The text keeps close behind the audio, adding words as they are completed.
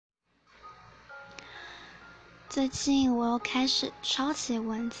最近我又开始抄写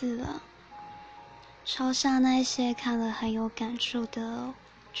文字了，抄下那些看了很有感触的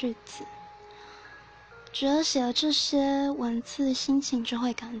句子。只有写了这些文字，心情就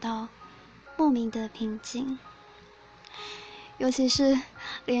会感到莫名的平静。尤其是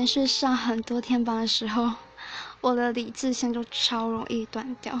连续上很多天班的时候，我的理智线就超容易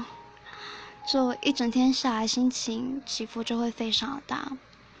断掉，就一整天下来心情起伏就会非常的大。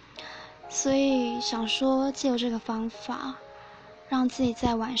所以想说借由这个方法，让自己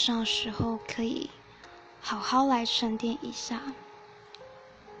在晚上的时候可以好好来沉淀一下。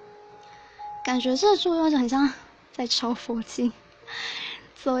感觉这个作用就很像在抄佛经，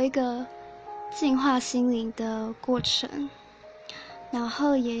走一个净化心灵的过程。然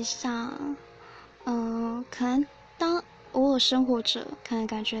后也想，可能当偶尔生活着，可能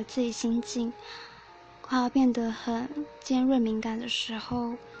感觉自己心境快要变得很尖锐敏感的时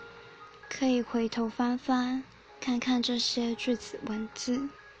候，可以回头翻翻，看看这些句子文字，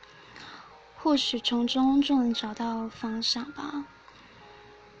或许从中就能找到方向吧，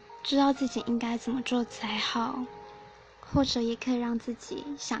知道自己应该怎么做才好，或者也可以让自己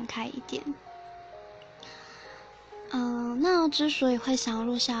想开一点。那之所以会想要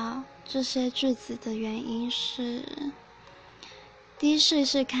录下这些句子的原因是，第一试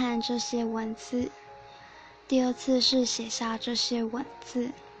试看这些文字，第二次是写下这些文字，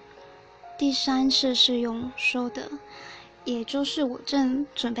第三次是用说的，也就是我正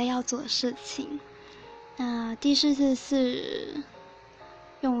准备要做的事情。那第四次是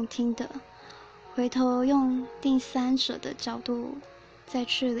用听的，回头用第三者的角度再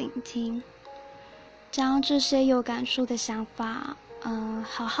去聆听，将这些有感触的想法，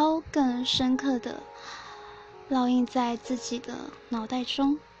好好更深刻的烙印在自己的脑袋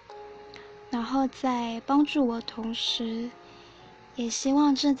中，然后在帮助我的同时，也希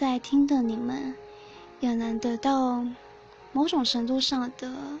望正在听的你们也能得到某种程度上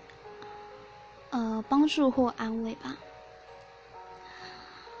的帮助或安慰吧。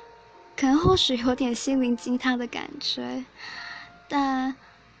可能或许有点心灵鸡汤的感觉，但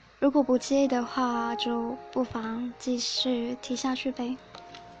如果不介意的话，就不妨继续听下去呗。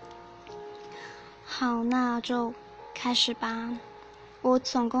好，那就开始吧。我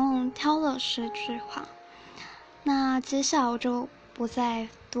总共挑了10句话，那接下来我就不再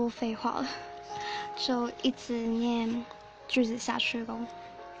多废话了，就一直念句子下去咯。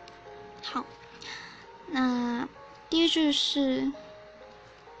好，那第一句是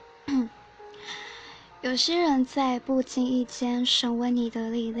有些人在不经意间成为你的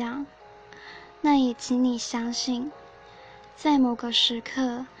力量，那也请你相信，在某个时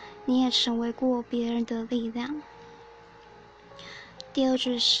刻你也成为过别人的力量。第二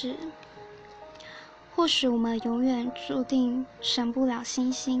句是，或许我们永远注定成不了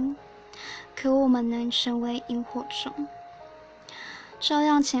星星，可我们能成为萤火虫，照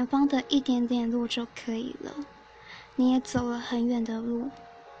亮前方的一点点路就可以了。你也走了很远的路，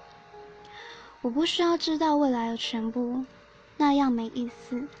我不需要知道未来的全部，那样没意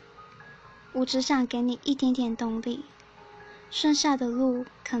思。我只想给你一点点动力，剩下的路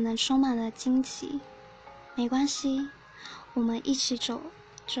可能充满了荆棘，没关系，我们一起走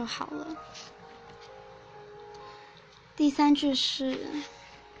就好了。第三句是，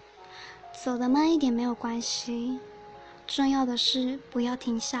走得慢一点没有关系，重要的是不要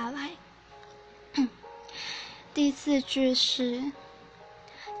停下来。第四句是，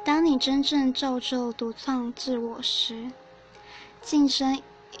当你真正照旧独创自我时，竞争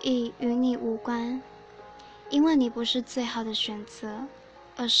已与你无关，因为你不是最好的选择，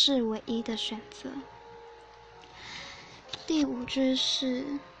而是唯一的选择。第五句是，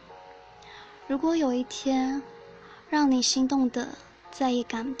如果有一天让你心动的再也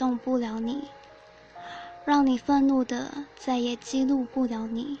感动不了你，让你愤怒的再也激怒不了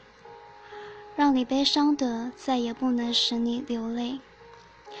你，让你悲伤的再也不能使你流泪，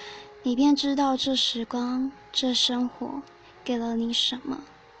你便知道这时光，这生活给了你什么，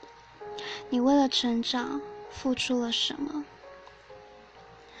你为了成长付出了什么。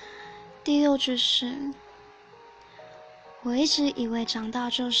第六句是，我一直以为长大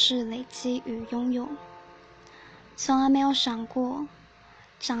就是累积与拥有，从来没有想过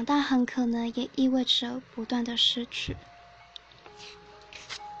长大很可能也意味着不断的失去。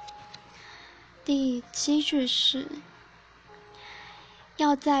第7句是，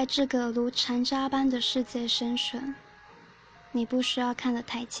要在这个如残渣般的世界生存，你不需要看得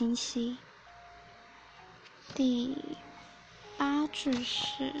太清晰。第8句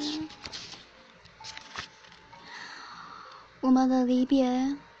是，我们的离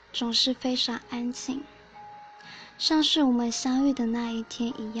别总是非常安静，像是我们相遇的那一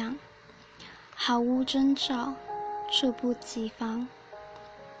天一样，毫无征兆，猝不及防。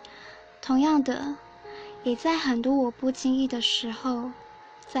同样的，也在很多我不经意的时候，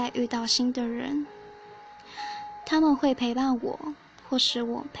再遇到新的人，他们会陪伴我，或是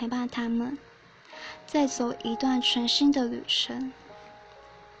我陪伴他们，再走一段全新的旅程。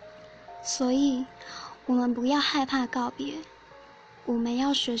所以，我们不要害怕告别，我们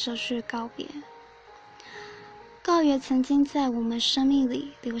要学着去告别。告别曾经在我们生命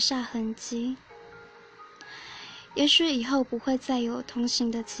里留下痕迹，也许以后不会再有同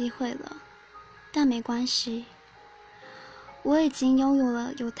行的机会了，但没关系，我已经拥有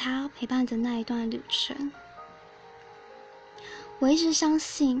了有他陪伴的那一段旅程。我一直相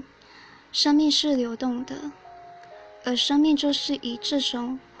信，生命是流动的，而生命就是以这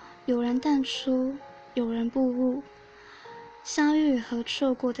种有人淡出，有人步入，相遇和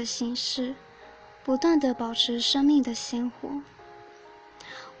错过的形式，不断地保持生命的鲜活。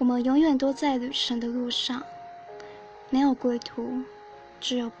我们永远都在旅程的路上，没有归途，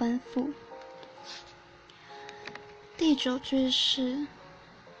只有奔赴。第9句是：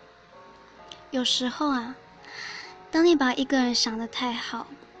有时候啊，当你把一个人想得太好，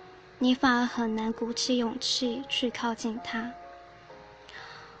你反而很难鼓起勇气去靠近他。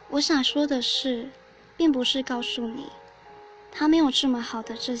我想说的是，并不是告诉你他没有这么好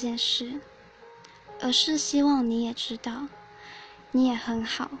的这件事，而是希望你也知道，你也很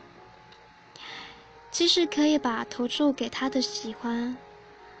好。其实可以把投注给他的喜欢，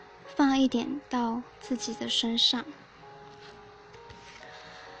放一点到自己的身上。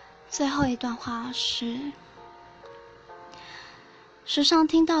最后一段话是：时常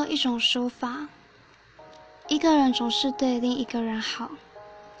听到一种说法，一个人总是对另一个人好，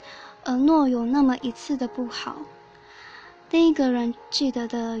而若有那么一次的不好，另一个人记得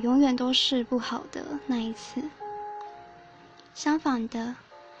的永远都是不好的那一次。相反的，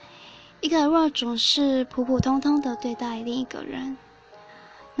一个人若总是普普通通的对待另一个人，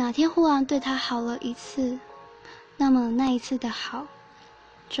哪天忽然对他好了一次，那么那一次的好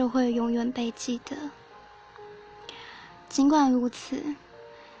就会永远被记得。尽管如此，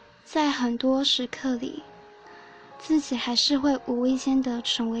在很多时刻里，自己还是会无意间的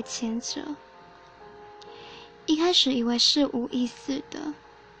成为前者。一开始以为是无意识的，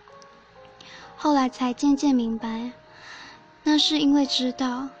后来才渐渐明白，那是因为知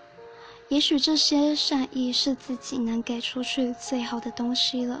道，也许这些善意是自己能给出去最好的东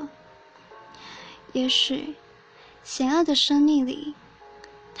西了。也许险恶的生命里，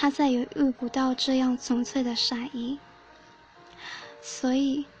他再也遇不到这样纯粹的善意。所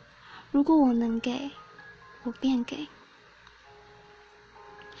以，如果我能给，我便给。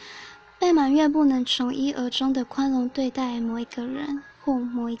被埋怨不能从一而终的宽容对待某一个人或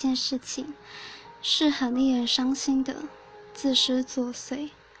某一件事情，是很令人伤心的自私作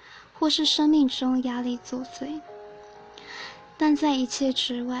祟，或是生命中压力作祟。但在一切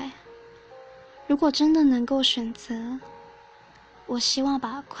之外，如果真的能够选择，我希望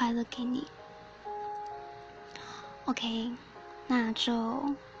把快乐给你。OK， 那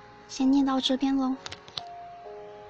就先念到这边咯。